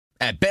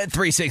At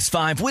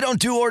Bet365, we don't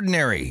do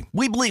ordinary.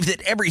 We believe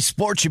that every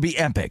sport should be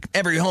epic.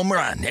 Every home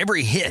run,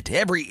 every hit,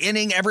 every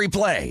inning, every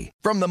play.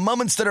 From the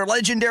moments that are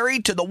legendary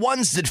to the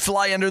ones that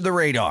fly under the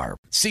radar.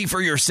 See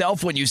for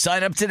yourself when you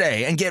sign up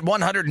today and get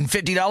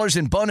 $150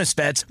 in bonus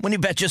bets when you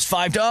bet just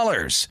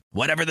 $5.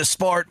 Whatever the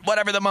sport,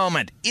 whatever the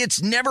moment,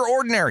 it's never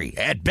ordinary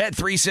at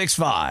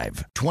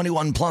Bet365.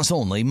 21 plus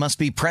only. Must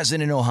be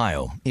present in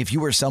Ohio. If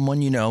you or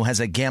someone you know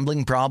has a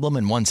gambling problem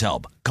and wants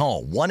help,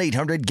 call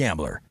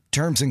 1-800-GAMBLER.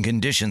 Terms and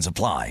conditions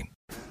apply.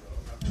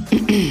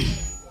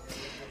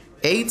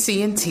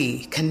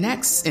 AT&T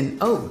connects an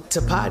ode to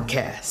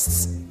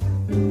podcasts.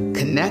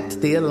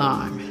 Connect the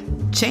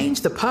alarm.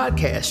 Change the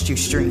podcast you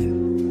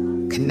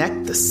stream.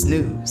 Connect the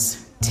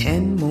snooze.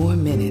 10 more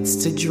minutes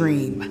to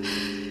dream.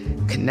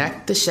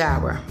 Connect the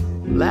shower.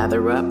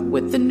 Lather up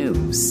with the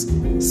news.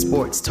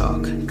 Sports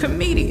talk,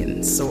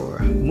 comedians, or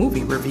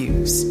movie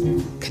reviews.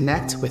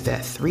 Connect with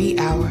that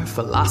 3-hour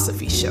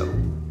philosophy show.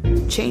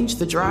 Change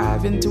the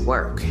drive into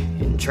work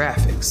in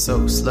traffic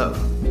so slow.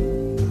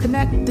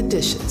 Connect the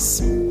dishes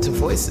to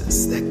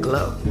voices that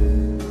glow.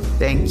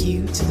 Thank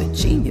you to the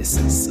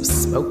geniuses of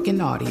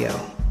spoken audio.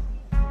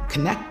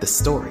 Connect the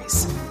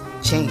stories.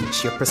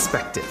 Change your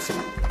perspective.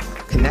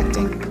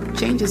 Connecting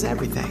changes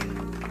everything.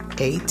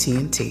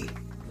 AT&T.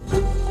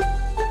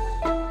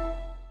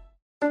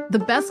 The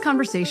best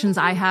conversations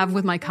I have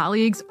with my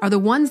colleagues are the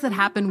ones that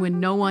happen when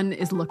no one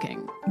is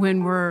looking,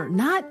 when we're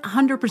not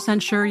 100%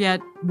 sure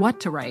yet what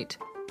to write.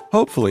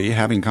 Hopefully,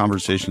 having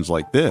conversations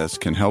like this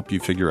can help you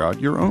figure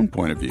out your own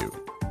point of view.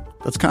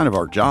 That's kind of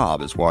our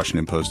job as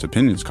Washington Post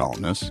opinions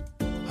columnists.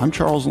 I'm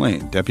Charles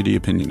Lane, Deputy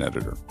Opinion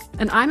Editor.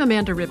 And I'm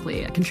Amanda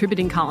Ripley, a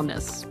contributing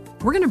columnist.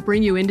 We're going to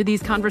bring you into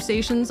these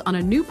conversations on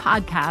a new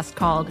podcast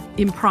called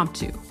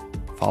Impromptu.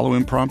 Follow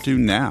Impromptu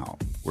now,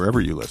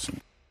 wherever you listen.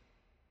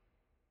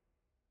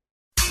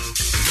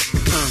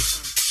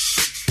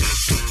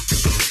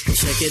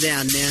 Check it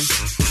out now.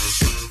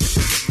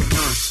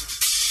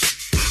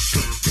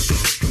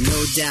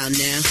 No doubt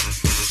now.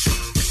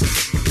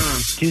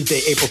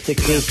 Tuesday, April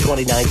 16th,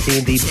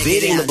 2019. The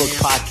Beating the Book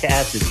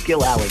podcast is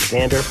Gil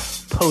Alexander,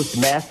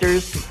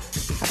 Postmasters.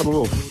 Having a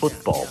little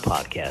football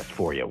podcast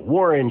for you.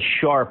 Warren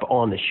Sharp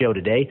on the show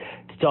today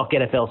to talk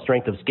NFL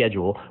strength of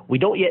schedule. We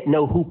don't yet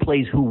know who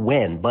plays who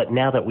when, but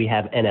now that we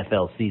have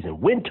NFL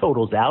season win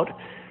totals out,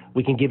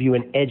 we can give you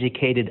an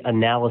educated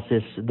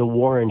analysis the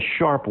Warren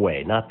Sharp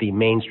way, not the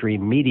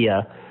mainstream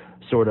media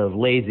sort of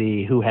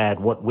lazy who had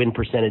what win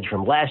percentage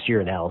from last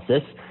year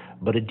analysis,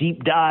 but a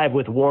deep dive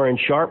with Warren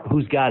Sharp.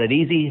 Who's got it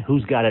easy?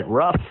 Who's got it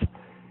rough?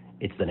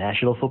 It's the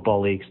National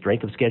Football League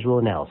strength of schedule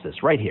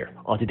analysis right here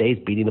on today's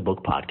Beating the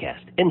Book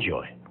podcast.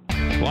 Enjoy.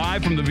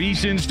 Live from the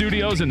VSiN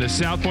studios in the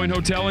South Point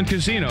Hotel and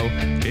Casino,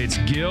 it's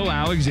Gil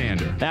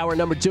Alexander. Hour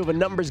number 2 of a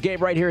numbers game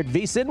right here at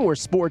VSiN, where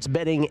sports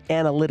betting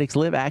analytics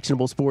live.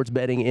 Actionable sports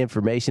betting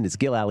information. It's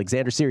Gil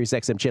Alexander, Sirius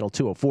XM Channel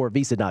 204,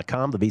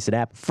 VSiN.com, the VSiN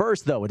app.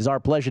 First, though, it is our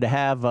pleasure to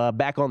have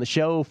back on the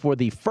show for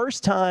the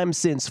first time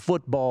since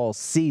football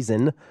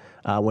season.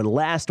 When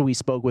last we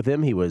spoke with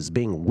him, he was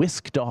being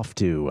whisked off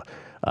to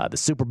the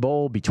Super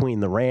Bowl between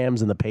the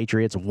Rams and the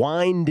Patriots,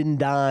 wined and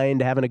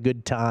dined, having a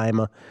good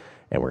time.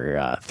 And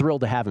we're thrilled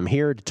to have him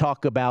here to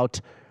talk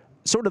about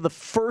sort of the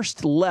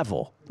first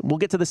level. We'll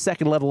get to the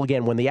second level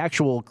again when the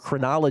actual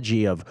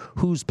chronology of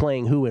who's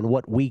playing who and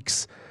what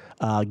weeks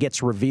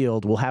gets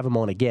revealed. We'll have him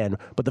on again.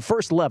 But the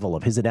first level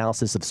of his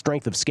analysis of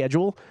strength of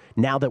schedule,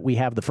 now that we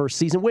have the first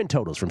season win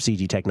totals from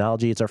CG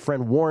Technology, it's our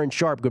friend Warren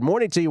Sharp. Good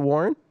morning to you,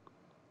 Warren.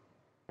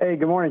 Hey,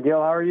 good morning, Gil.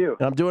 How are you?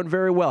 I'm doing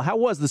very well. How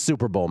was the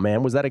Super Bowl,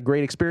 man? Was that a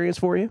great experience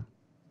for you?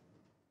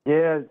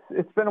 Yeah,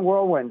 it's been a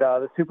whirlwind.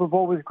 The Super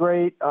Bowl was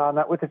great.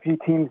 Met with a few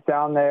teams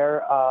down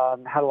there.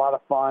 Had a lot of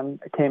fun.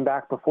 I came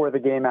back before the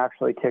game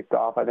actually kicked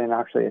off. I didn't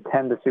actually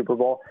attend the Super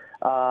Bowl.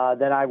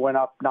 Then I went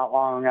up not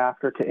long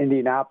after to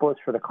Indianapolis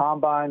for the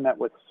Combine. Met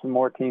with some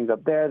more teams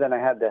up there. Then I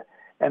had the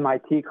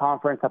MIT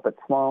conference up at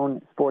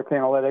Sloan, Sports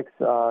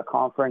Analytics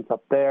conference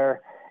up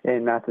there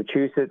in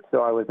Massachusetts.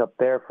 So I was up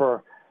there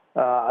for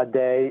a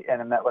day,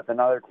 and I met with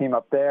another team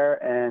up there.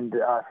 And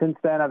since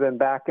then, I've been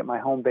back at my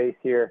home base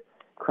here,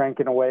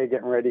 cranking away,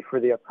 getting ready for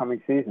the upcoming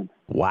season.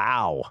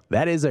 Wow,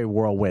 that is a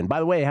whirlwind.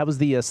 By the way, how was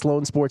the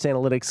Sloan Sports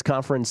Analytics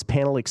Conference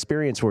panel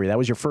experience for you? That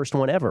was your first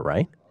one ever,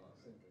 right?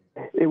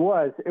 It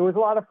was. It was a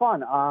lot of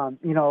fun.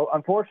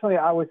 Unfortunately,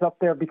 I was up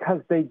there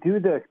because they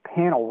do the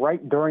panel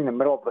right during the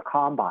middle of the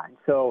Combine.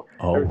 So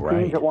there's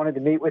teams that wanted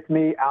to meet with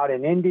me out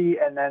in Indy,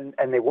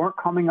 and they weren't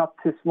coming up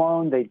to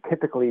Sloan. They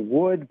typically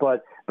would,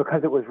 but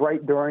because it was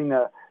right during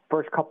the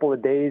first couple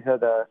of days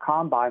of the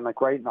Combine, like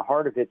right in the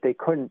heart of it, they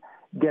couldn't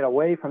get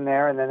away from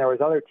there. And then there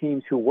was other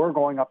teams who were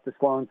going up to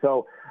Sloan.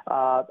 So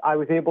I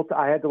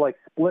had to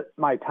split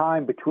my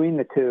time between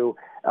the two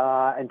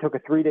and took a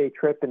 3-day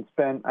trip and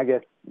spent, I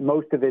guess,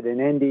 most of it in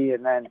Indy.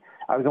 And then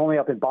I was only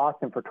up in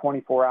Boston for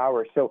 24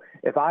 hours. So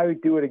if I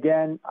would do it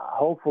again,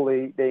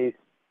 hopefully they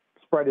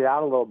spread it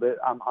out a little bit.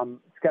 I'm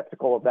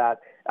skeptical of that.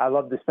 I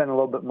love to spend a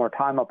little bit more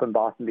time up in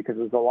Boston because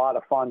it was a lot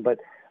of fun. But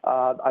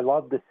I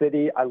loved the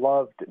city. I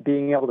loved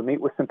being able to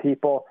meet with some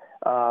people.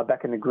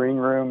 back in the green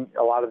room.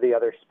 A lot of the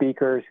other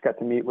speakers got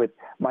to meet with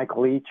Mike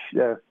Leach,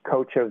 the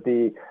coach of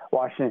the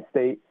Washington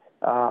State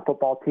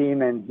football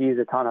team, and he's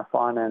a ton of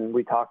fun. And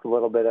we talked a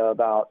little bit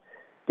about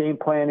game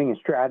planning and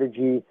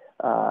strategy.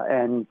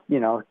 And,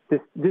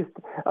 just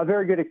a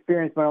very good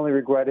experience. My only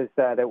regret is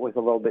that it was a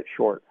little bit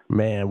short.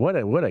 Man,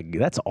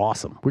 that's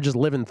awesome. We're just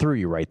living through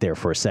you right there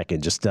for a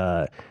second, just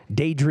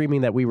daydreaming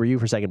that we were you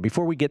for a second.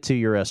 Before we get to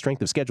your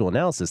strength of schedule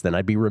analysis, then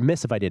I'd be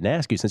remiss if I didn't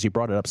ask you, since you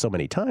brought it up so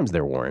many times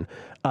there, Warren.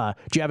 Do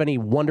you have any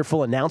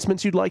wonderful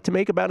announcements you'd like to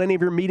make about any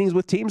of your meetings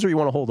with teams, or you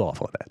want to hold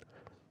off on that?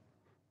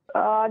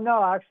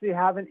 No, I actually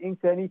haven't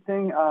inked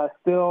anything.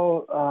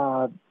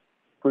 Still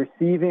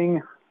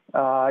receiving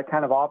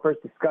kind of offers,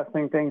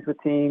 discussing things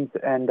with teams,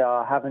 and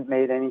haven't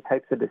made any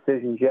types of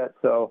decisions yet.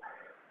 So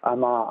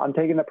I'm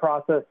taking the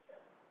process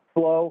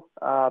slow,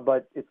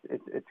 but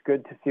it's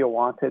good to feel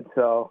wanted.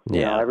 So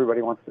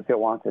everybody wants to feel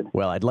wanted.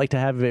 Well, I'd like to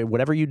have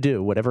whatever you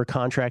do, whatever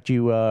contract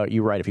you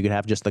write. If you could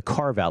have just the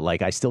carve out,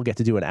 like I still get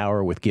to do an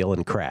hour with Gil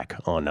and Crack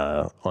on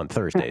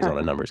Thursdays on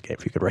a numbers game.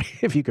 If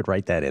you could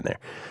write that in there.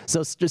 So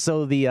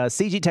the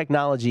CG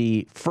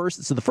Technology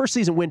the first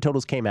season win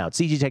totals came out.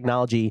 CG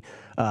Technology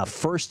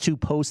first to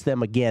post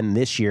them again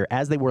this year,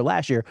 as they were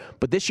last year,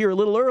 but this year a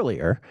little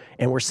earlier,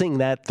 and we're seeing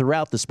that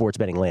throughout the sports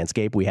betting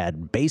landscape. We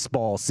had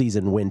baseball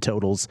season win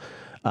totals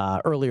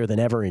earlier than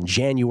ever in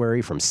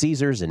January from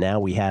Caesars, and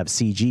now we have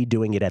CG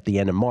doing it at the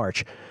end of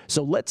March.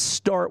 So let's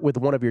start with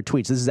one of your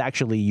tweets. This is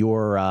actually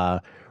your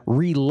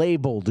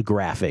relabeled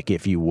graphic,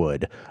 if you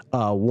would,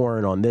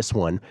 Warren, on this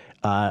one.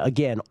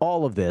 Again,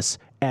 all of this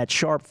at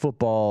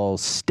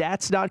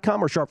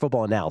sharpfootballstats.com or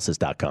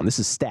sharpfootballanalysis.com. This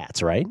is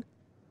stats, right?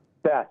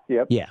 Stats,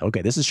 yep. Yeah,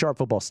 okay. This is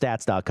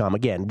sharpfootballstats.com.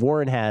 Again,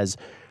 Warren has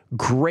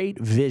great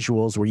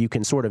visuals where you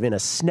can sort of in a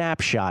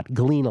snapshot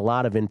glean a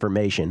lot of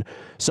information.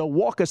 So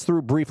walk us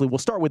through briefly. We'll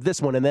start with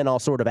this one, and then I'll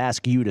sort of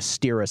ask you to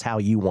steer us how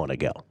you want to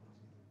go.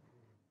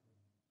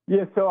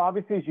 Yeah, so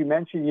obviously, as you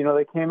mentioned,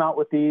 they came out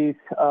with these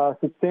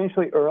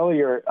substantially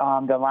earlier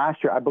than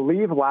last year. I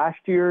believe last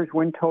year's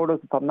win totals,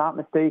 if I'm not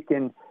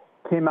mistaken,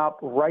 came out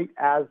right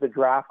as the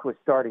draft was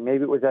starting.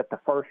 Maybe it was at the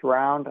first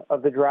round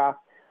of the draft.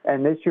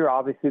 And this year,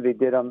 obviously, they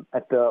did them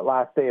at the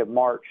last day of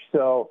March.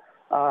 So,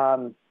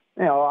 I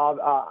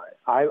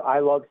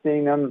love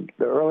seeing them.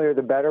 The earlier,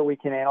 the better. We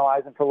can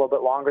analyze them for a little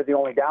bit longer. The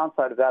only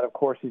downside of that, of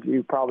course, is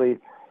you probably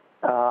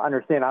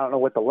understand. I don't know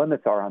what the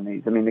limits are on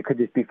these. I mean, it could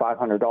just be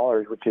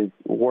 $500, which is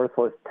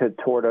worthless to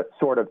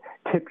sort of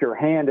tip your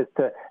hand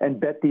and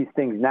bet these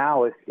things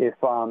now if you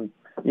can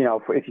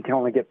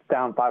only get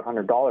down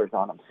 $500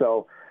 on them.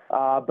 So,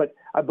 but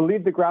I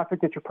believe the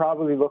graphic that you're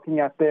probably looking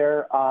at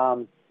there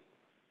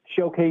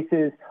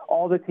showcases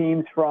all the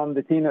teams, from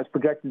the team that's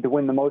projected to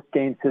win the most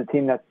games to the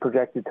team that's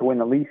projected to win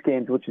the least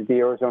games, which is the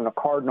Arizona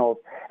Cardinals.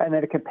 And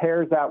then it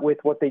compares that with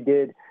what they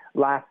did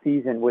last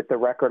season, with the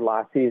record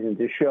last season,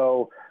 to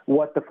show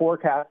what the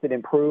forecasted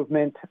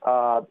improvement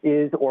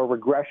is or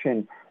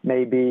regression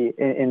may be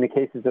in the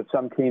cases of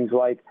some teams,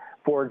 like,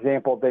 for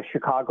example, the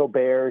Chicago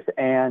Bears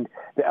and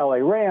the LA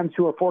Rams,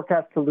 who are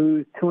forecast to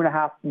lose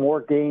 2.5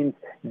 more games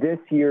this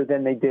year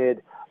than they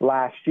did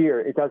last year.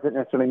 It doesn't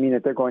necessarily mean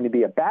that they're going to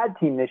be a bad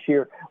team this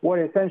year. What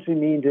it essentially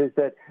means is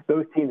that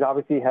those teams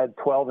obviously had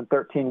 12 and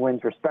 13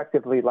 wins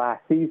respectively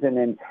last season.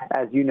 And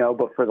as you know,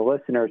 but for the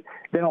listeners,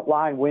 they don't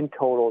line win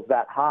totals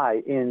that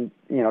high to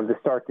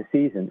start the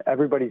season.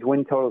 Everybody's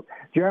win totals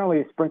generally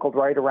is sprinkled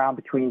right around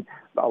between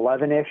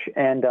 11-ish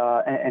and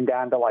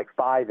down to like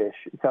 5-ish.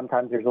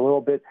 Sometimes there's a little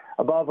bit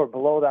above or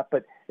below that,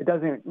 but it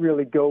doesn't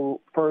really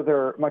go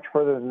much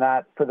further than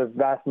that. For the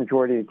vast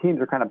majority of the teams,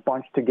 are kind of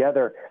bunched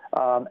together.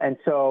 And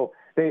so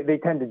they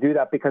tend to do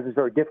that because it's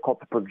very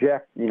difficult to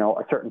project,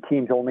 a certain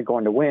team's only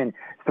going to win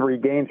 3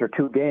 games or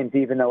 2 games,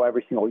 even though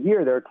every single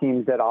year there are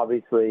teams that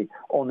obviously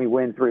only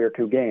win 3 or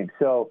 2 games.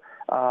 So,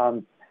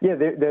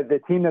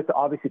 the team that's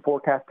obviously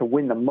forecast to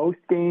win the most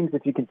games,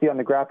 if you can see on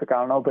the graphic, I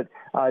don't know, but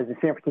is the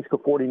San Francisco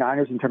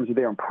 49ers in terms of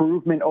their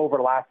improvement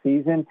over last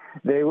season.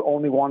 They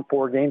only won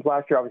 4 games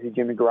last year. Obviously,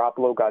 Jimmy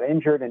Garoppolo got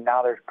injured, and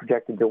now they're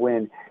projected to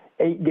win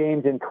 8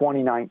 games in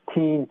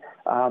 2019.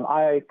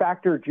 I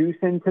factor juice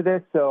into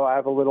this, so I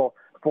have a little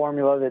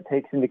formula that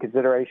takes into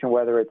consideration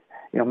whether it's,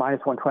 minus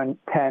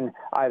 110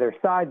 either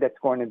side. That's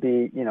going to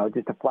be,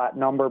 just a flat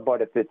number.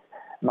 But if it's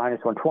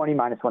minus 120,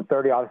 minus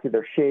 130, obviously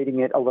they're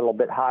shading it a little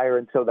bit higher,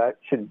 and so that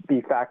should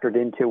be factored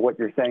into what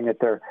you're saying that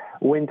their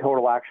win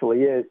total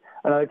actually is.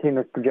 Another team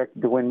that's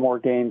projected to win more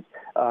games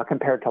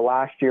compared to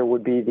last year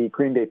would be the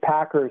Green Bay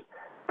Packers,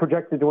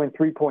 projected to win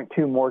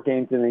 3.2 more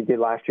games than they did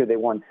last year. They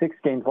won 6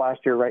 games last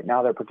year. Right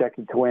now they're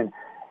projected to win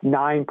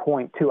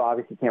 9.2.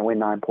 Obviously can't win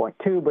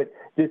 9.2, but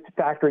just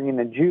factoring in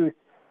the juice,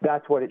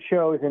 that's what it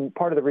shows. And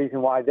part of the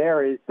reason why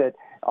there is that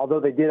although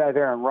they did have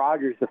Aaron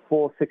Rodgers the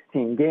full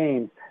 16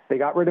 games, they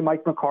got rid of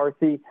Mike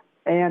McCarthy.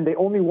 And they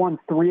only won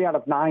 3 out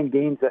of 9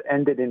 games that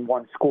ended in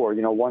one score.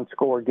 One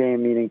score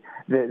game, meaning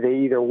that they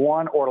either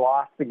won or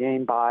lost the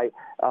game by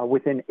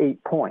within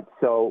 8 points.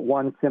 So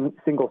one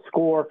single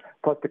score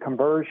plus the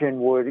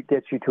conversion would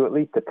get you to at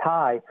least a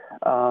tie.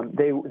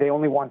 They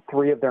only won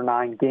 3 of their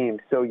 9 games.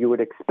 So you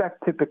would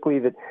expect typically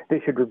that they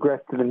should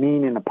regress to the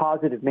mean in a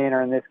positive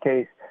manner in this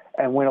case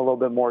and win a little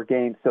bit more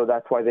games. So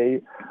that's why they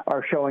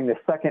are showing the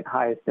second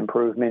highest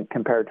improvement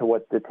compared to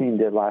what the team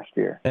did last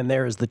year. And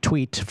there is the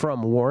tweet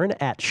from Warren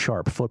at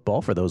Sharp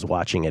Football for those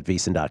watching at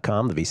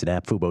VSiN.com, the VSiN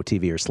app, Fubo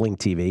TV, or Sling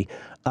TV.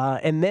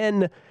 And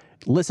then,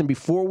 listen,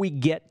 before we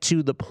get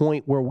to the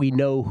point where we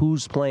know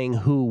who's playing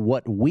who,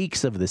 what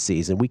weeks of the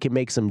season, we can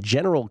make some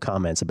general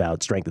comments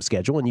about strength of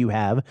schedule, and you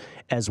have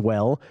as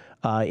well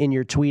in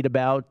your tweet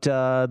about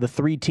the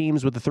 3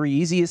 teams with the 3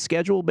 easiest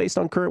schedule based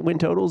on current win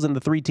totals and the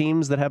 3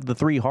 teams that have the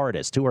 3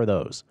 hardest. Who are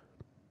those?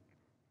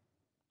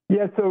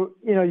 Yeah, so,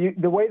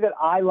 the way that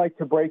I like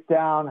to break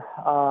down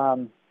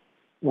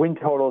win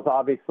totals,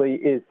 obviously,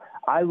 is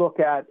I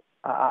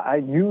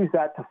use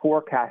that to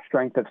forecast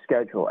strength of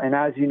schedule. And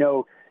as you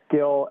know,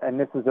 Gil, and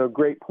this is a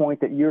great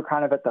point that you're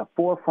kind of at the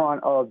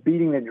forefront of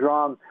beating the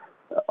drum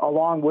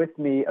along with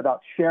me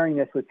about sharing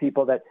this with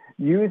people, that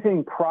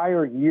using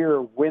prior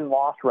year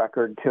win-loss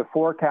record to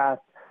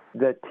forecast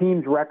the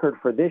team's record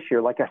for this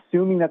year, like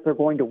assuming that they're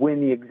going to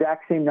win the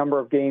exact same number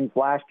of games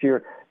last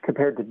year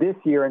compared to this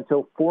year. And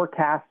so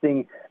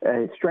forecasting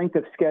strength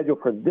of schedule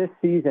for this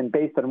season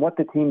based on what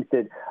the teams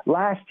did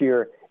last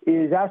year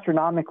is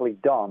astronomically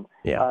dumb.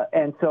 Yeah.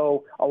 And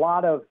so a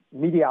lot of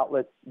media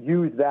outlets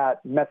use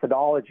that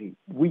methodology.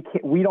 We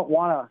don't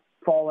want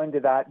to fall into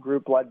that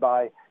group led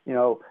by,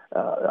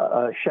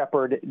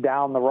 Shepherd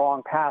down the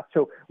wrong path.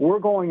 So we're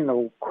going in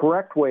the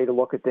correct way to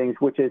look at things,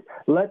 which is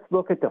let's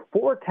look at the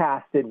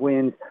forecasted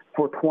wins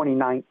for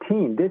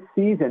 2019. This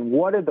season,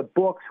 what are the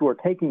books who are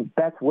taking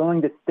bets,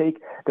 willing to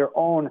stake their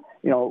own,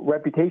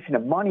 reputation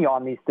and money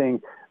on these things,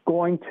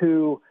 going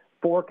to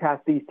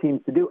forecast these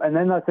teams to do? And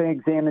then let's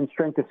examine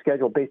strength of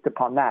schedule based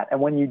upon that. And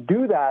when you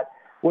do that,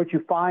 what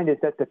you find is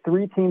that the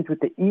 3 teams with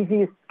the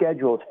easiest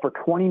schedules for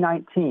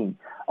 2019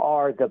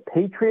 are the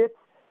Patriots,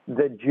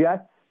 the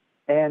Jets,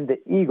 and the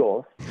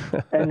Eagles.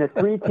 And the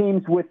 3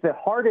 teams with the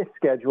hardest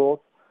schedules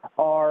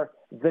are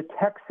the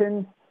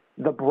Texans,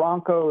 the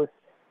Broncos,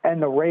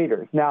 and the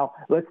Raiders. Now,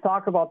 let's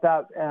talk about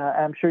that.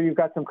 I'm sure you've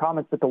got some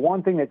comments, but the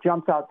one thing that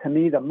jumps out to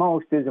me the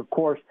most is, of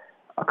course,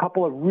 a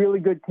couple of really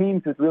good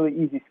teams with really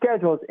easy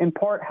schedules, in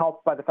part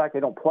helped by the fact they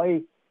don't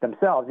play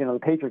themselves. The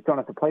Patriots don't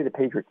have to play the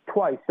Patriots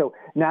twice, so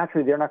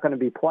naturally they're not going to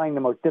be playing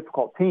the most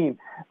difficult team.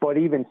 But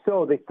even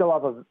so, they still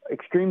have an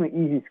extremely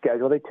easy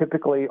schedule. They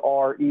typically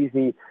are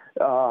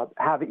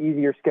have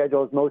easier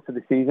schedules most of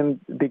the season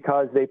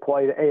because they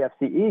play the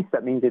AFC East.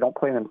 That means they don't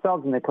play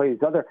themselves, and they play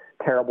these other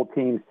terrible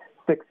teams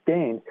 6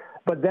 games.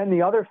 But then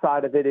the other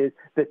side of it is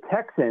the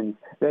Texans.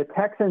 The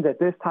Texans at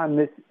this time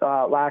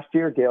last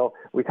year, Gil,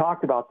 we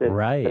talked about this.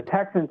 Right. The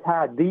Texans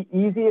had the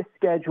easiest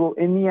schedule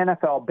in the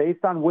NFL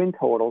based on win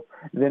totals,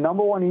 the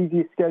number one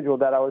easiest schedule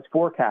that I was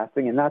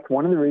forecasting, and that's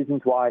one of the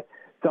reasons why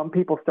some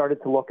people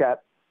started to look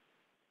at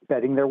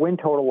betting their win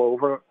total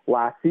over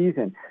last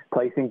season,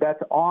 placing bets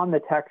on the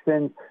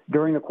Texans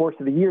during the course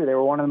of the year. They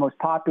were one of the most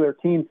popular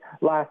teams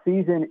last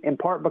season, in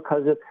part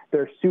because of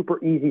their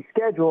super easy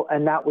schedule,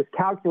 and that was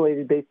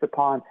calculated based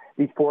upon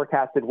these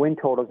forecasted win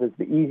totals as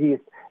the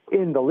easiest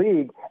in the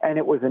league. And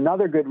it was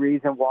another good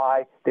reason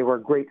why they were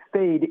a great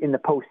fade in the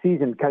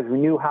postseason, because we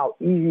knew how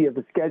easy of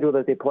the schedule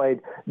that they played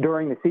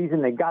during the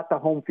season. They got the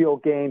home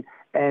field game,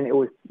 and it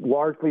was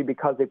largely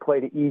because they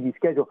played an easy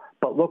schedule.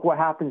 But look what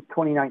happens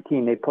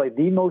 2019. They played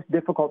the most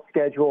difficult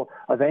schedule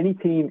of any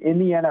team in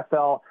the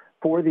NFL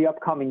for the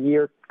upcoming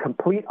year,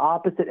 complete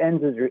opposite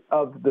ends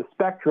of the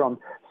spectrum.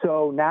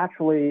 So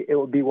naturally, it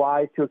would be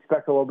wise to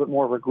expect a little bit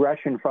more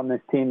regression from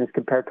this team as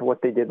compared to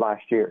what they did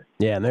last year.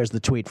 Yeah, and there's the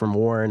tweet from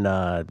Warren.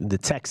 The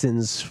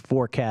Texans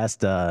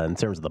forecast in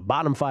terms of the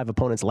bottom 5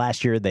 opponents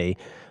last year, the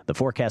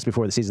forecast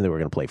before the season, they were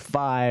going to play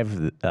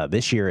 5.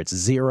 This year, it's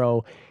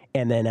 0.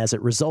 And then as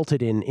it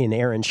resulted in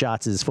Aaron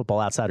Schatz's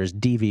Football Outsiders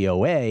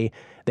DVOA,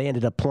 they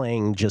ended up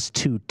playing just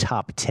 2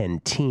 top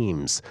 10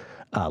 teams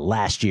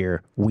last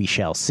year. We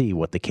shall see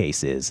what the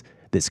case is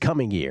this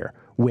coming year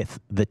with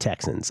the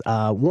Texans.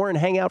 Warren,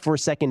 hang out for a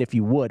second if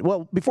you would.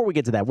 Well, before we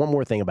get to that, one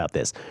more thing about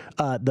this.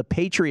 The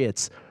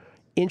Patriots,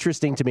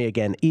 interesting to me,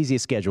 again,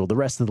 easiest schedule. The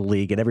rest of the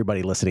league and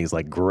everybody listening is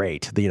like,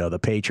 great. The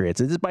Patriots,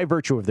 it's by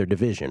virtue of their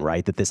division,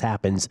 right, that this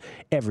happens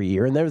every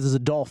year. And there's the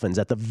Dolphins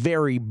at the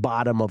very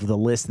bottom of the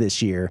list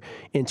this year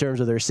in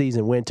terms of their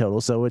season win total.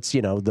 So it's,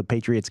 the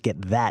Patriots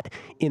get that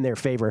in their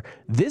favor.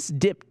 This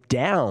dipped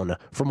down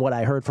from what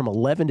I heard from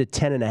 11 to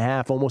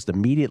 10.5 almost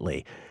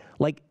immediately.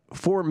 Like,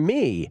 for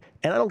me,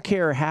 and I don't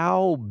care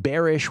how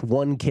bearish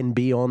one can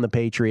be on the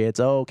Patriots.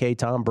 Oh, okay,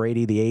 Tom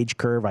Brady, the age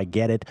curve, I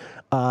get it.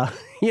 But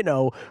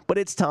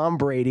it's Tom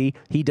Brady.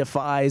 He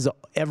defies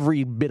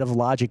every bit of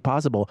logic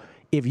possible.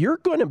 If you're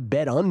going to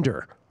bet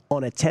under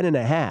on a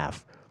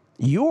 10.5,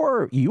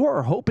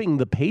 You're hoping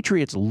the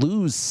Patriots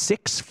lose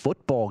 6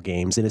 football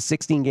games in a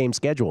 16-game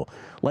schedule.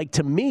 Like,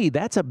 to me,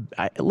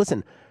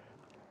 listen,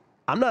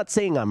 I'm not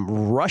saying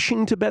I'm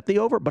rushing to bet the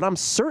over, but I'm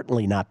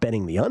certainly not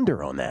betting the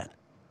under on that.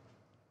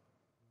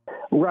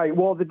 Right.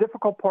 Well, the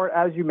difficult part,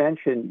 as you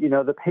mentioned,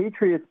 the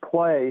Patriots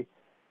play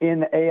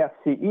in the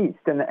AFC East.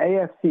 And the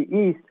AFC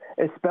East,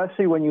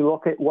 especially when you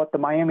look at what the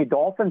Miami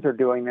Dolphins are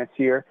doing this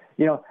year,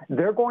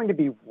 they're going to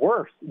be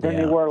worse than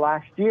they were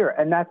last year.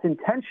 And that's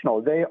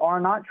intentional. They are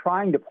not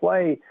trying to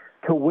play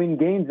to win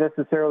games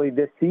necessarily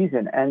this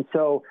season. And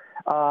so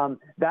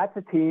that's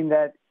a team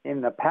that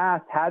in the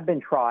past had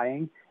been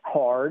trying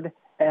hard.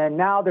 And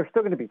now they're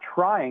still going to be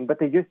trying, but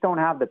they just don't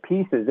have the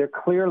pieces. They're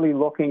clearly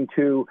looking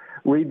to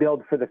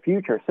rebuild for the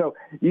future. So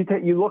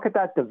you look at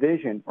that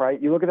division, right?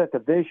 You look at that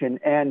division,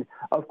 and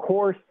of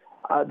course,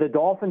 the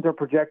Dolphins are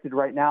projected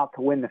right now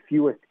to win the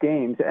fewest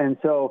games. And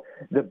so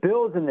the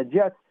Bills and the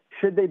Jets,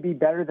 should they be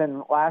better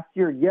than last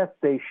year? Yes,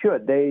 they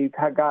should.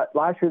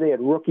 Last year they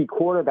had rookie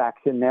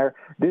quarterbacks in there.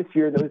 This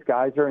year those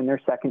guys are in their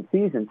second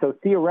season. So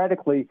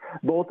theoretically,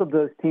 both of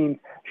those teams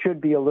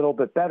should be a little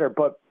bit better.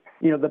 But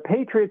the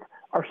Patriots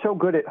are so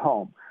good at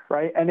home,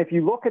 right? And if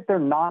you look at their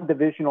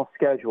non-divisional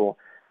schedule,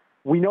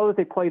 we know that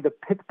they play the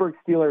Pittsburgh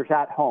Steelers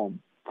at home.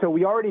 So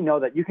we already know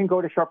that. You can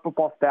go to Sharp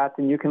Football Stats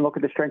and you can look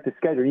at the strength of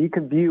schedule. You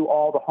can view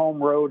all the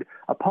home road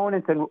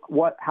opponents and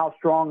how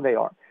strong they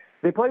are.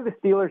 They play the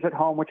Steelers at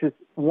home, which is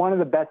one of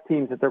the best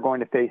teams that they're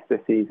going to face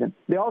this season.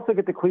 They also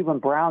get the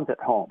Cleveland Browns at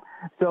home.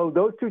 So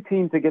those two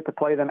teams, they get to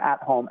play them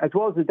at home, as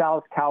well as the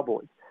Dallas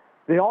Cowboys.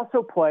 They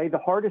also play the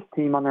hardest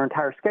team on their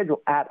entire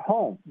schedule at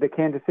home, the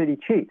Kansas City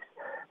Chiefs.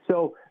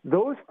 So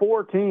those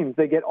 4 teams,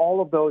 they get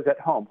all of those at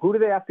home. Who do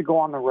they have to go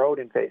on the road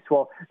and face?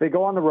 Well, they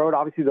go on the road.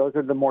 Obviously, those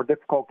are the more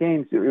difficult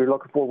games. You're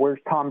looking for where's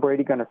Tom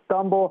Brady going to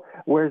stumble?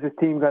 Where's his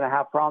team going to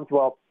have problems?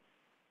 Well,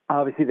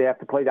 obviously, they have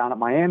to play down at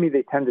Miami.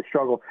 They tend to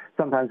struggle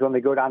sometimes when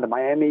they go down to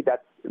Miami.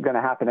 That's going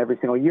to happen every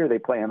single year they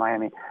play in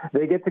Miami.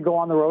 They get to go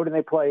on the road and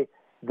they play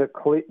the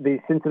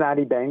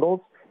Cincinnati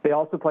Bengals. They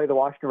also play the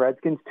Washington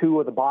Redskins, 2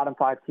 of the bottom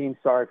 5 teams,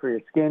 sorry for your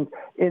skins,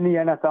 in the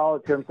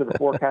NFL in terms of the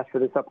forecast for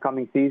this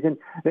upcoming season.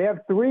 They have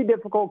 3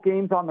 difficult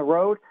games on the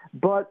road,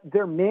 but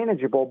they're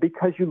manageable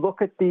because you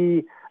look at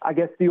the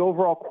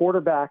overall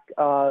quarterback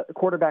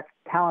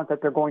talent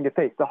that they're going to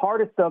face. The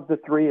hardest of the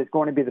 3 is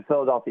going to be the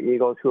Philadelphia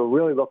Eagles, who are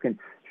really looking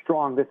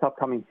strong this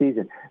upcoming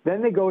season.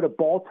 Then they go to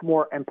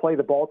Baltimore and play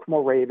the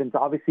Baltimore Ravens.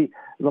 Obviously,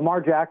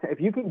 Lamar Jackson, if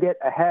you can get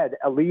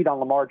a lead on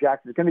Lamar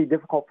Jackson, it's going to be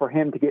difficult for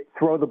him to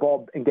throw the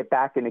ball and get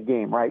back in a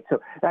game, right?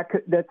 So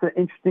that's an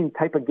interesting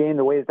type of game,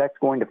 the way that's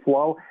going to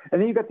flow.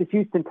 And then you got the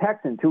Houston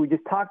Texans, who we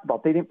just talked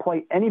about. They didn't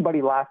play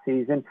anybody last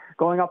season,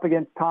 going up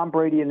against Tom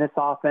Brady in this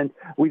offense.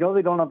 We know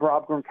they don't have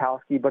Rob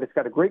Gronkowski, but it's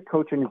got a great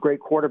coach and a great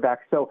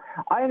quarterback. So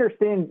I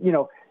understand,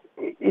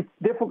 it's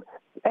difficult.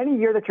 Any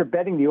year that you're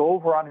betting the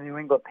over on the New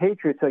England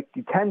Patriots, like,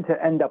 you tend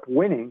to end up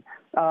winning,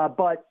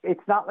 but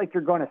it's not like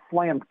you're going to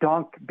slam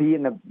dunk, be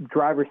in the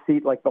driver's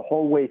seat like the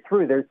whole way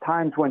through. There's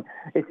times when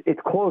it's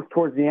close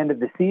towards the end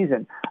of the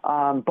season.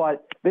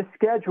 But this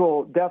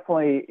schedule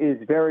definitely is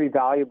very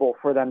valuable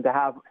for them to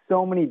have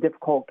so many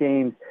difficult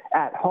games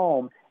at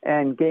home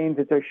and games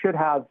that they should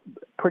have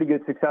pretty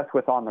good success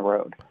with on the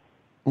road.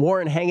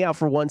 Warren, hang out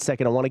for 1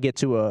 second. I want to get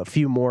to a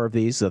few more of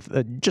these,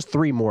 just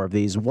 3 more of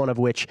these, one of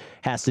which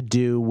has to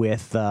do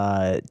with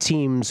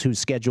teams whose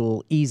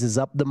schedule eases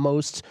up the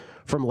most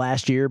from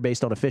last year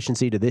based on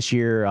efficiency to this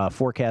year,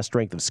 forecast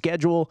strength of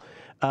schedule,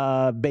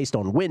 based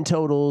on win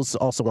totals.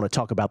 Also want to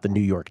talk about the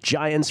New York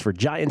Giants for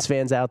Giants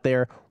fans out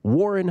there.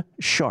 Warren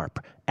Sharp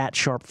at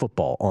Sharp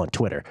Football on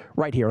Twitter,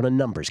 right here on A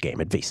Numbers Game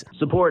at VSiN.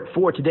 Support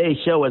for today's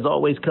show, as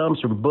always, comes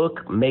from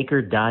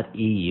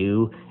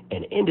Bookmaker.eu,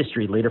 an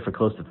industry leader for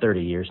close to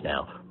 30 years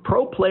now.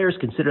 Pro players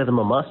consider them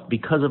a must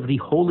because of the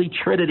holy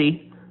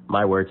trinity.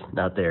 My words,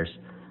 not theirs.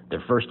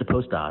 They're first to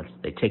post odds.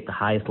 They take the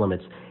highest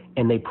limits,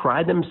 and they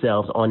pride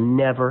themselves on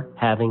never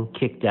having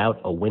kicked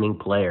out a winning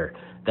player.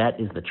 That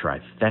is the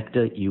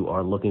trifecta you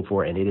are looking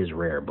for, and it is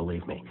rare,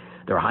 believe me.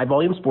 They're a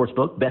high-volume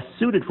sportsbook, best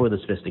suited for the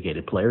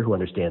sophisticated player who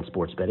understands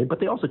sports betting, but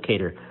they also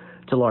cater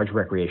to large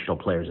recreational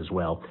players as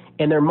well.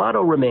 And their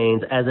motto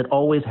remains, as it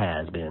always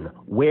has been,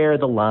 where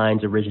the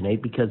lines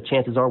originate, because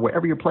chances are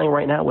wherever you're playing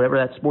right now, whatever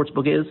that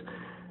sportsbook is,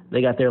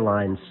 they got their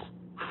lines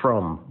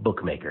from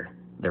Bookmaker.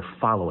 They're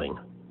following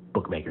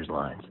Bookmaker's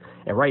lines.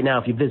 And right now,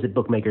 if you visit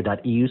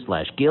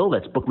bookmaker.eu/Gill,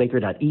 that's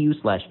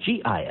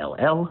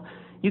bookmaker.eu/GILL,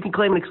 you can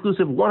claim an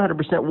exclusive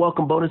 100%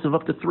 welcome bonus of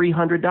up to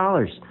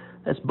 $300.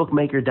 That's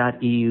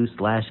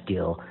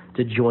bookmaker.eu/Gill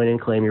to join and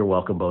claim your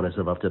welcome bonus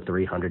of up to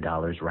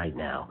 $300 right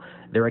now.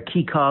 They're a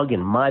key cog in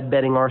my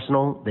betting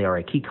arsenal. They are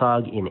a key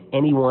cog in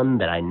anyone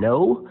that I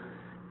know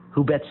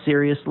who bets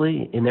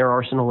seriously in their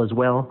arsenal as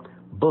well.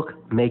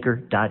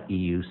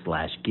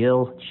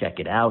 Bookmaker.eu/Gill. Check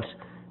it out.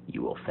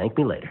 You will thank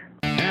me later.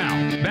 Now,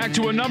 Back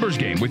to a numbers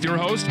game with your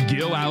host,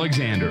 Gil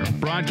Alexander,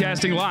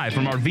 broadcasting live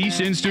from our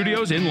VSiN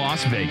studios in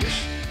Las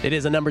Vegas. It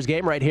is a numbers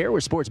game right here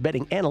where sports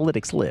betting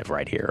analytics live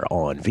right here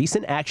on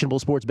VSiN, actionable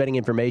sports betting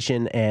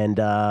information. And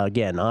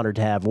again, honored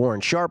to have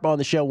Warren Sharp on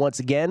the show once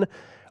again.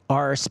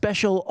 Our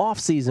special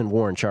off-season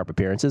Warren Sharp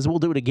appearances. We'll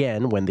do it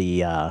again when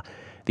the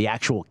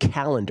actual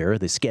calendar,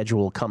 the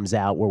schedule comes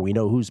out where we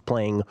know who's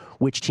playing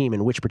which team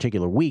in which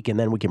particular week, and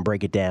then we can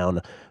break it down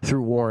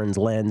through Warren's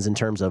lens in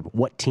terms of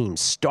what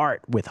teams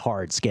start with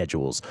hard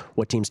schedules,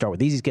 what teams start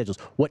with easy schedules,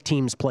 what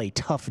teams play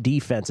tough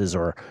defenses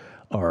or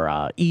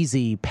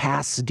easy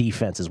pass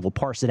defenses. We'll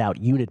parse it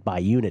out unit by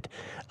unit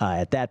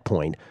at that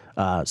point.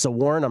 So,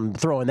 Warren, I'm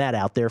throwing that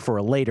out there for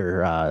a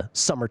later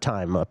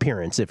summertime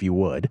appearance, if you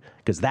would,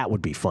 because that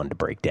would be fun to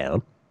break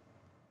down.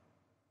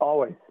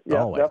 Always.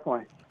 Yeah, always.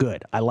 Definitely.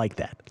 Good. I like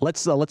that.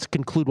 Let's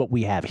conclude what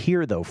we have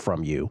here, though,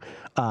 from you.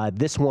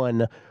 This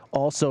one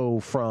also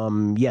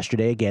from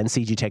yesterday, again,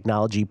 CG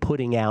Technology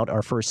putting out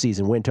our first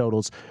season win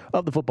totals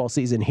of the football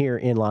season here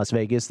in Las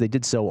Vegas. They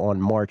did so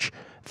on March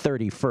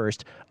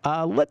 31st.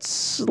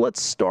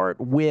 Let's start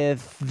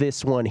with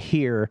this one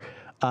here,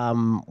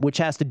 which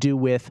has to do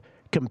with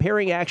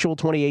comparing actual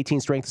 2018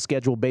 strength of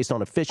schedule based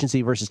on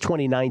efficiency versus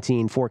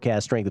 2019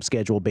 forecast strength of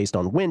schedule based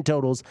on win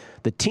totals,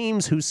 the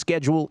teams whose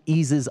schedule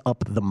eases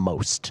up the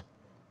most.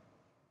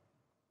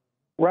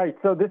 Right.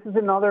 So this is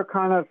another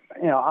kind of,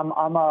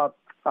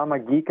 I'm a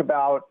geek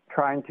about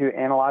trying to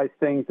analyze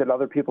things that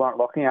other people aren't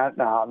looking at.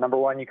 Number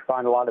one, you can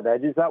find a lot of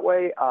edges that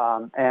way.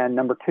 And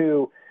number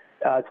two,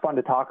 it's fun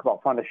to talk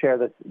about, fun to share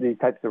these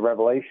types of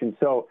revelations.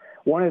 So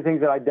one of the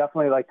things that I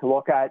definitely like to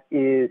look at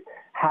is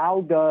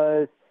how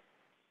does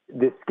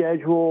the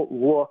schedule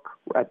look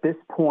at this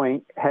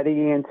point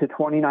heading into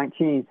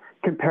 2019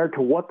 compared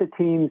to what the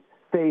teams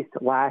faced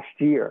last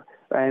year.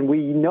 And we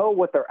know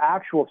what their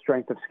actual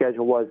strength of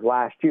schedule was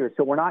last year.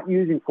 So we're not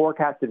using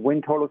forecasted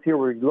win totals here.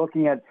 We're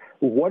looking at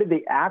what did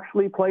they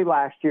actually play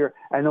last year,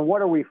 and then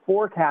what are we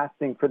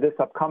forecasting for this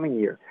upcoming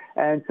year.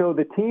 And so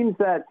the teams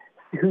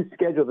whose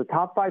schedule, the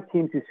top five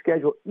teams whose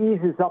schedule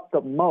eases up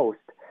the most,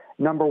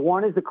 number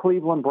one is the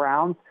Cleveland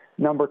Browns.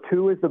 Number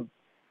two is the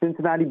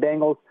Cincinnati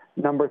Bengals.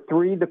 Number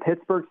three, the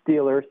Pittsburgh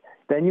Steelers.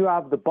 Then you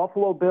have the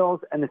Buffalo Bills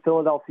and the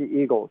Philadelphia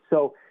Eagles.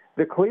 So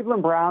the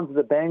Cleveland Browns,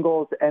 the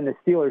Bengals, and the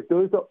Steelers,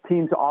 those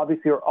teams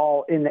obviously are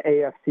all in the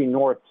AFC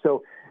North.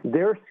 So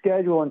their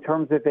schedule in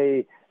terms of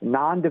a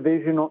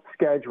non-divisional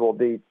schedule,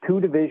 the two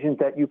divisions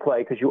that you play,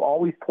 because you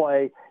always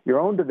play your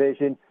own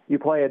division, you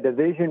play a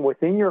division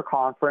within your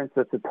conference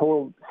that's a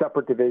total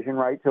separate division,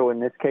 right? So in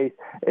this case,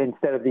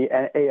 instead of the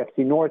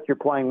AFC North, you're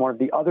playing one of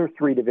the other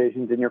three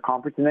divisions in your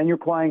conference, and then you're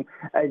playing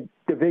a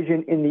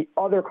division in the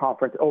other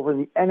conference over in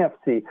the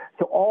NFC.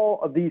 So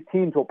all of these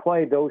teams will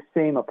play those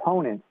same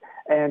opponents.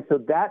 And so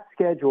that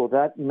schedule,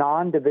 that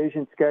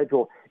non-division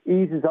schedule,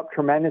 eases up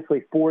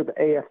tremendously for the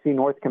AFC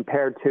North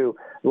compared to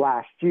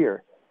last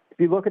year. If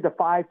you look at the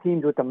five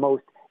teams with the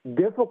most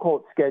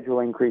difficult schedule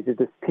increases,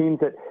 the teams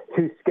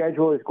whose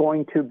schedule is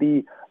going to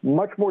be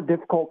much more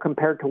difficult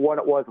compared to what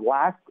it was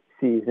last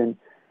season,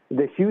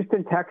 the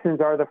Houston Texans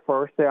are the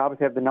first. They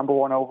obviously have the number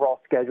one overall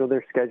schedule.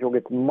 Their schedule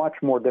gets much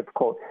more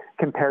difficult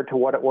compared to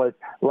what it was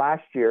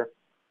last year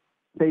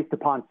based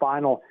upon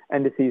final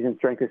end-of-season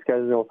strength of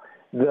schedule.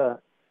 The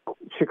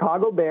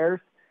Chicago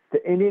Bears,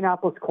 the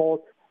Indianapolis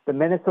Colts, the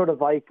Minnesota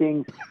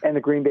Vikings, and the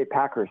Green Bay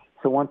Packers.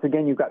 So once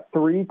again, you've got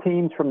three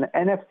teams from the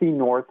NFC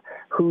North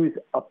whose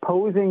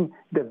opposing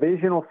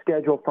divisional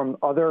schedule from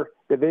other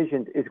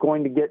divisions is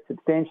going to get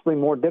substantially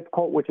more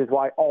difficult, which is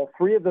why all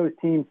three of those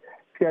teams'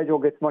 schedule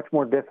gets much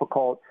more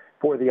difficult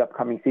for the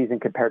upcoming season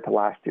compared to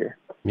last year.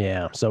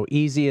 Yeah, so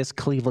easiest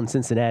Cleveland,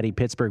 Cincinnati,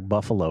 Pittsburgh,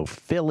 Buffalo,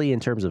 Philly in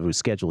terms of whose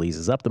schedule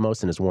eases up the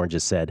most. And as Warren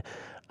just said,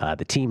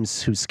 the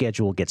teams whose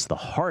schedule gets the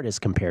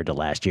hardest compared to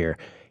last year,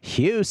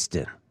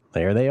 Houston.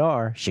 There they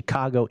are,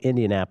 Chicago,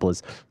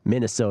 Indianapolis,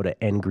 Minnesota,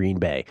 and Green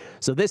Bay.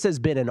 So this has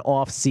been an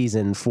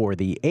off-season for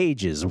the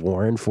ages,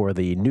 Warren, for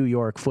the New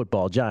York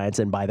Football Giants.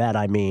 And by that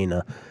I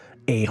mean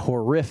a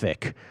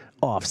horrific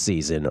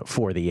off-season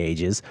for the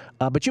ages.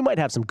 But you might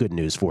have some good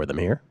news for them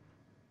here.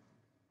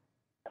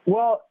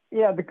 Well,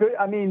 yeah, the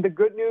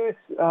good news,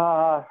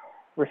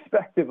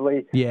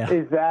 respectively,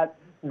 is that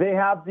they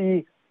have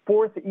the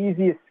fourth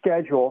easiest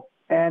schedule,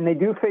 and they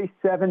do face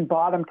 7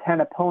 bottom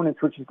 10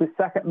 opponents, which is the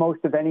second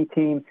most of any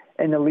team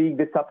in the league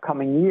this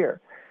upcoming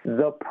year.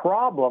 The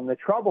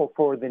trouble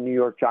for the New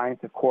York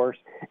Giants, of course,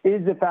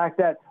 is the fact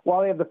that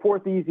while they have the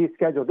fourth easiest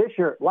schedule this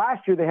year,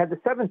 last year they had the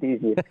 7th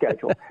easiest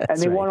schedule, and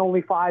they won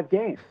only 5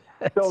 games.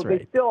 So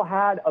they still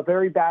had a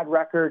very bad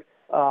record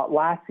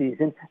last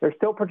season. They're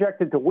still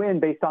projected to win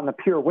based on the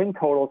pure win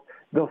totals.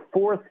 The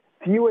fourth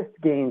fewest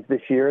games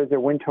this year, their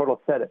win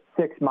total set at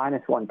 6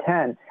 minus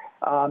 110.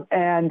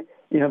 And,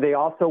 they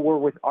also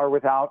are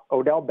without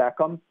Odell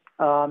Beckham.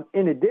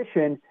 In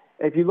addition,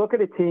 if you look at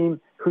a team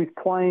who's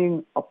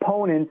playing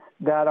opponents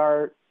that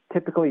are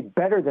typically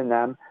better than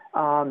them,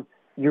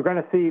 you're going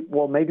to see,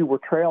 well, maybe we're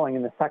trailing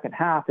in the second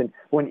half. And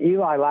when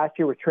Eli last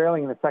year was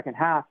trailing in the second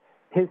half,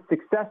 his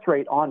success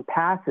rate on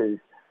passes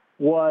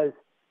was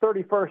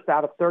 31st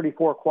out of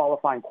 34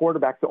 qualifying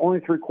quarterbacks. The only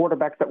 3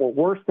 quarterbacks that were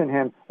worse than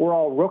him were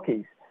all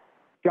rookies: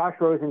 Josh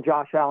Rosen,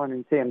 Josh Allen,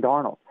 and Sam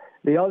Darnold.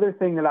 The other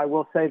thing that I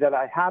will say that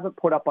I haven't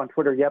put up on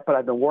Twitter yet, but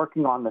I've been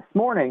working on this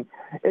morning,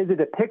 is a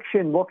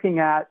depiction looking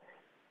at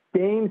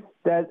games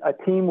that a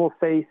team will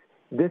face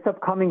this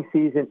upcoming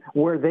season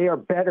where they are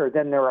better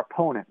than their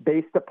opponent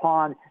based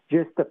upon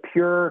just the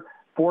pure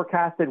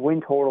forecasted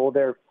win total.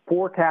 They're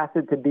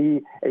forecasted to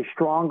be a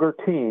stronger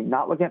team,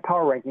 not looking at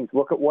power rankings.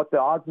 Look at what the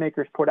odds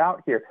makers put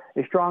out here,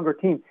 a stronger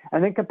team.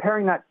 And then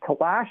comparing that to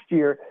last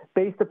year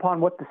based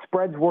upon what the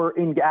spreads were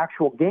in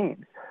actual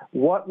games.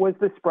 What was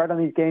the spread on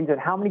these games, and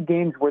how many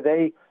games were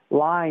they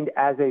lined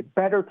as a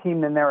better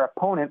team than their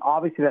opponent?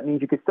 Obviously, that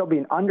means you could still be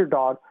an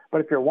underdog,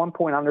 but if you're a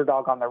 1-point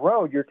underdog on the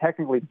road, you're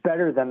technically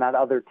better than that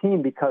other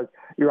team because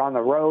you're on the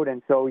road,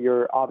 and so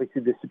you're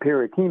obviously the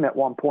superior team at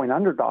 1-point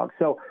underdog.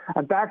 So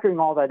I'm factoring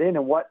all that in,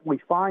 and what we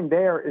find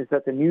there is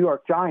that the New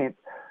York Giants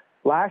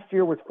last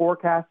year was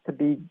forecast to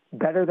be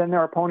better than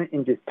their opponent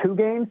in just 2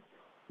 games.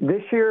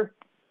 This year,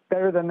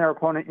 better than their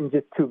opponent in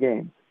just 2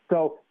 games.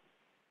 So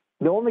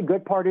the only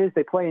good part is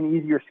they play an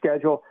easier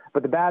schedule,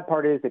 but the bad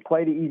part is they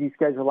played an easy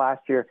schedule last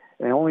year,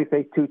 and they only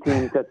faced 2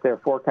 teams that they're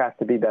forecast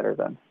to be better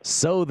than.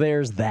 So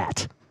there's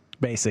that,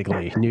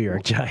 basically, New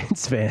York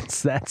Giants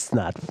fans. That's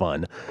not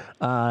fun.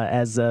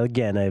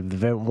 Again,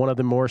 one of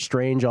the more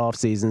strange off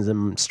seasons,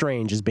 and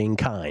strange is being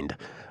kind,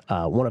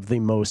 one of the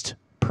most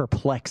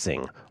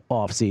perplexing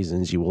off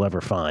seasons you will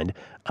ever find.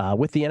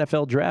 With the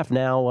NFL draft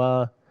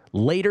now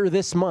later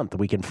this month.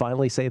 We can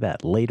finally say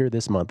that. Later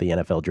this month, the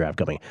NFL draft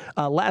coming.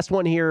 Last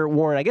one here,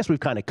 Warren. I guess we've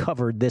kind of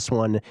covered this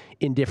one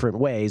in different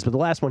ways, but the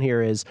last one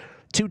here is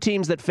 2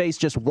 teams that face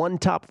just 1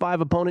 top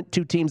 5 opponent,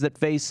 2 teams that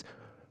face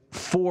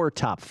 4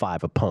 top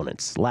 5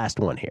 opponents. Last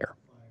one here.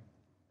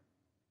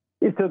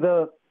 So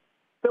the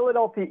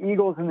Philadelphia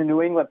Eagles and the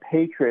New England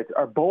Patriots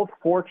are both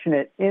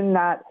fortunate in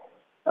that,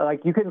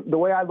 the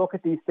way I look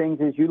at these things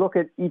is you look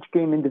at each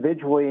game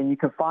individually and you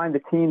can find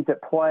the teams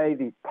that play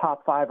these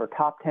top 5 or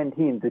top 10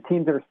 teams, the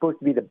teams that are supposed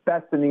to be the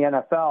best in the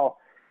NFL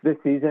this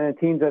season and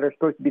teams that are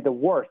supposed to be the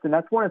worst. And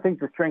that's one of the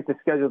things with strength of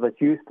schedule that's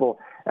useful.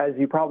 As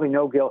you probably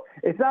know, Gil,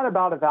 it's not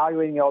about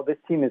evaluating, this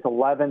team is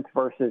 11th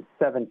versus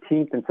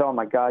 17th. And so, oh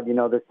my God,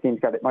 this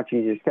team's got a much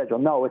easier schedule.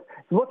 No, it's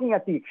looking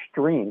at the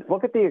extremes.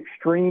 Look at the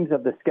extremes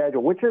of the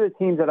schedule. Which are the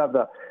teams that have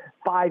the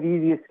 5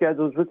 easiest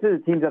schedules? Which are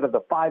the teams that have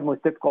the 5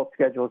 most difficult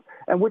schedules?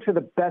 And which are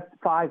the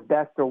 5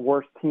 best or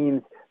worst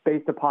teams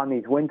based upon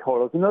these win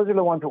totals? And those are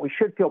the ones that we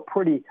should feel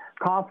pretty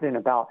confident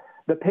about.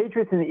 The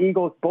Patriots and the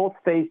Eagles both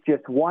face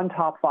just 1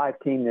 top 5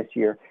 team this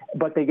year,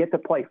 but they get to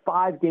play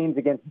 5 games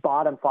against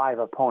bottom 5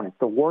 opponents,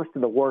 the worst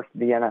of the worst of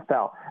the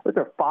NFL. Those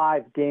are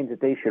 5 games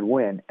that they should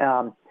win.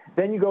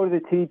 Then you go to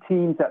the 2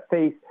 teams that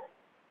face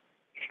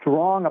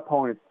strong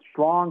opponents,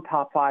 strong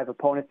top 5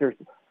 opponents. There's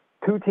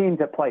 2 teams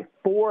that play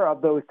 4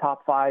 of those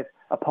top 5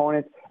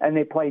 opponents, and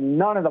they play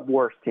none of the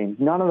worst teams,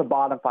 none of the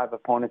bottom 5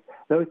 opponents.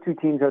 Those 2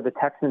 teams are the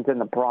Texans and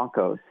the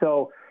Broncos.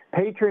 So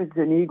Patriots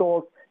and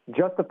Eagles,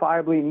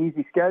 justifiably an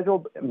easy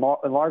schedule, in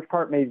large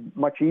part made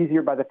much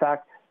easier by the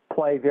fact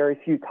play very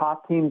few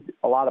top teams,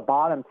 a lot of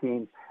bottom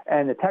teams.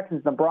 And the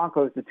Texans and the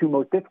Broncos, the 2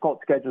 most difficult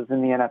schedules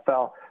in the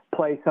NFL,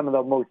 play some of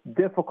the most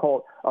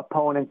difficult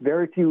opponents,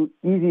 very few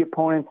easy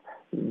opponents,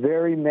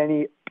 very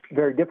many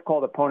very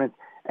difficult opponents.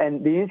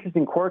 And the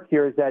interesting quirk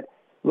here is that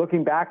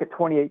looking back at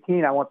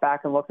 2018, I went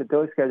back and looked at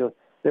those schedules.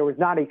 There was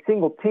not a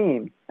single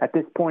team at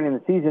this point in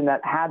the season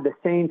that had the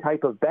same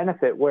type of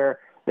benefit where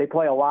they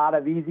play a lot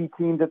of easy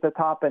teams at the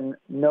top and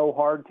no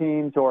hard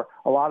teams, or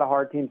a lot of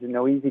hard teams and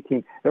no easy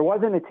teams. There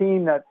wasn't a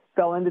team that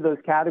fell into those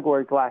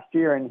categories last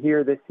year, and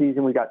here this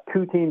season we got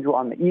 2 teams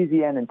on the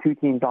easy end and 2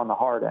 teams on the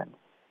hard end.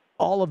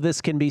 All of this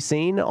can be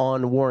seen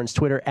on Warren's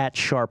Twitter at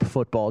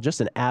 @SharpFootball.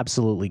 Just an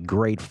absolutely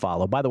great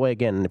follow. By the way,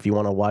 again, if you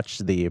want to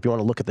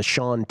look at the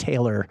Sean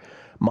Taylor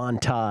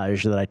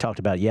montage that I talked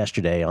about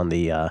yesterday on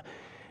the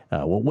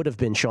what would have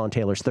been Sean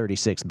Taylor's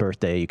 36th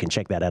birthday, you can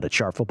check that out at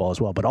Sharp Football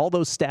as well. But all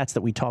those stats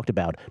that we talked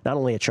about, not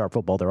only at Sharp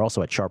Football, they're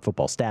also at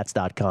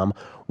sharpfootballstats.com.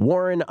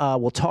 Warren,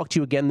 we'll talk to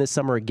you again this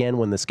summer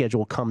when the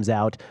schedule comes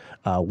out,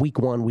 week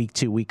 1, week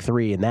 2, week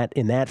 3, in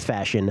that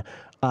fashion.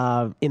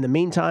 In the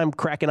meantime,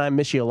 Crack and I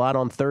miss you a lot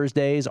on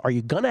Thursdays. Are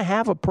you going to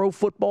have a pro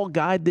football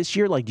guide this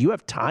year? Do you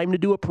have time to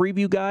do a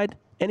preview guide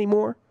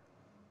anymore?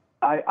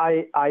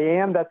 I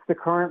am. That's the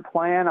current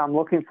plan. I'm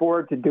looking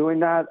forward to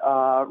doing that.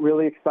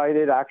 Really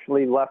excited.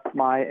 Actually left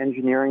my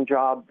engineering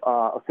job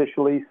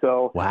officially,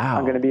 so wow.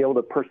 I'm going to be able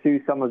to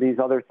pursue some of these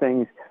other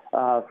things,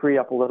 free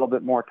up a little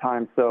bit more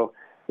time. So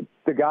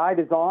the guide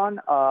is on.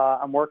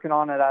 I'm working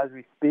on it as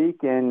we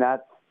speak, and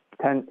that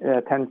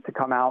tends to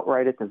come out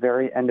right at the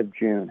very end of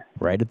June.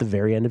 Right at the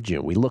very end of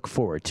June. We look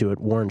forward to it.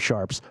 Warren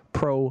Sharp's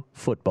Pro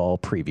Football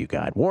Preview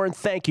Guide. Warren,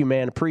 thank you,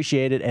 man.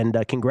 Appreciate it, and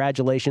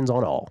congratulations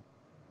on all.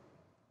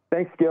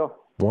 Thanks, Gil.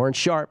 Warren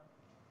Sharp,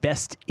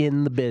 best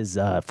in the biz.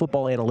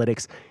 Football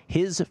analytics.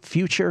 His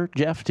future,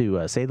 Jeff,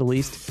 to say the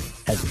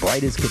least, as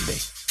bright as could be.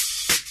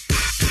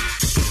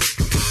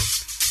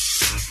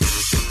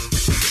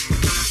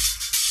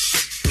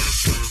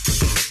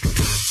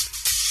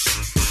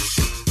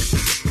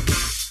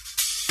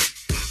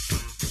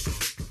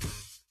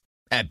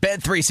 At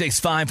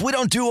Bet365, we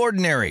don't do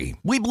ordinary.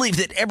 We believe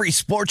that every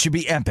sport should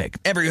be epic.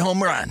 Every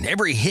home run,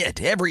 every hit,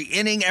 every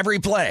inning, every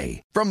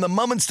play. From the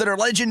moments that are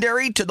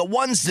legendary to the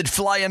ones that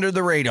fly under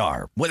the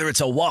radar. Whether it's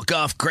a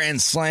walk-off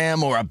grand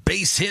slam or a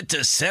base hit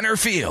to center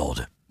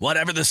field.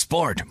 Whatever the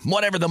sport,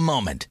 whatever the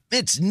moment.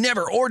 It's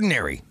never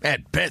ordinary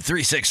at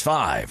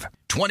Bet365.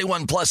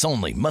 21 plus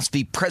only. Must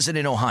be present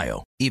in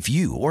Ohio. If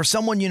you or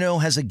someone you know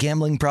has a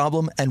gambling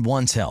problem and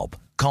wants help,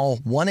 call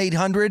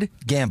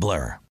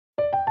 1-800-GAMBLER.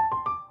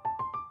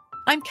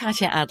 I'm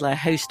Katya Adler,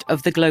 host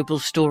of The Global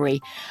Story.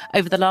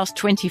 Over the last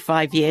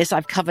 25 years,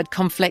 I've covered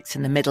conflicts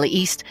in the Middle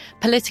East,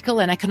 political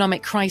and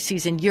economic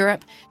crises in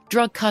Europe,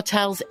 drug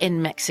cartels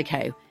in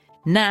Mexico.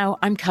 Now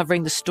I'm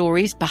covering the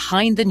stories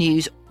behind the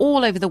news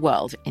all over the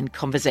world in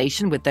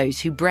conversation with those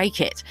who break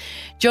it.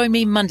 Join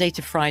me Monday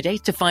to Friday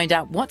to find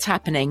out what's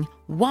happening,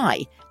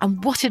 why,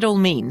 and what it all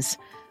means.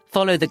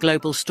 Follow The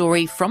Global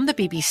Story from the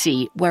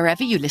BBC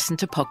wherever you listen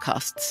to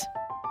podcasts.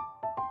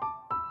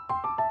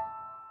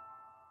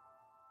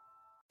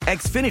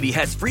 Xfinity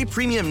has free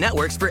premium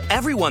networks for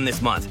everyone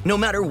this month, no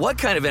matter what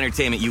kind of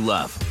entertainment you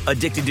love.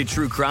 Addicted to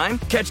true crime?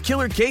 Catch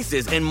killer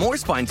cases and more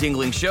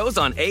spine-tingling shows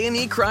on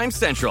A&E Crime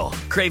Central.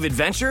 Crave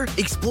adventure?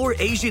 Explore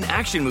Asian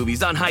action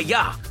movies on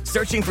Hi-YAH.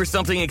 Searching for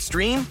something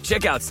extreme?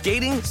 Check out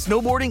skating,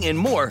 snowboarding, and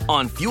more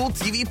on Fuel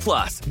TV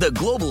Plus, the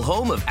global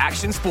home of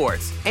action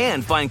sports.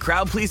 And find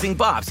crowd-pleasing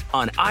bops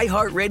on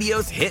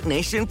iHeartRadio's Hit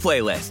Nation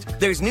playlist.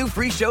 There's new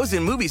free shows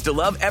and movies to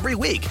love every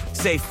week.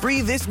 Say free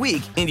this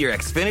week in your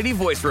Xfinity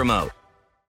voice remote.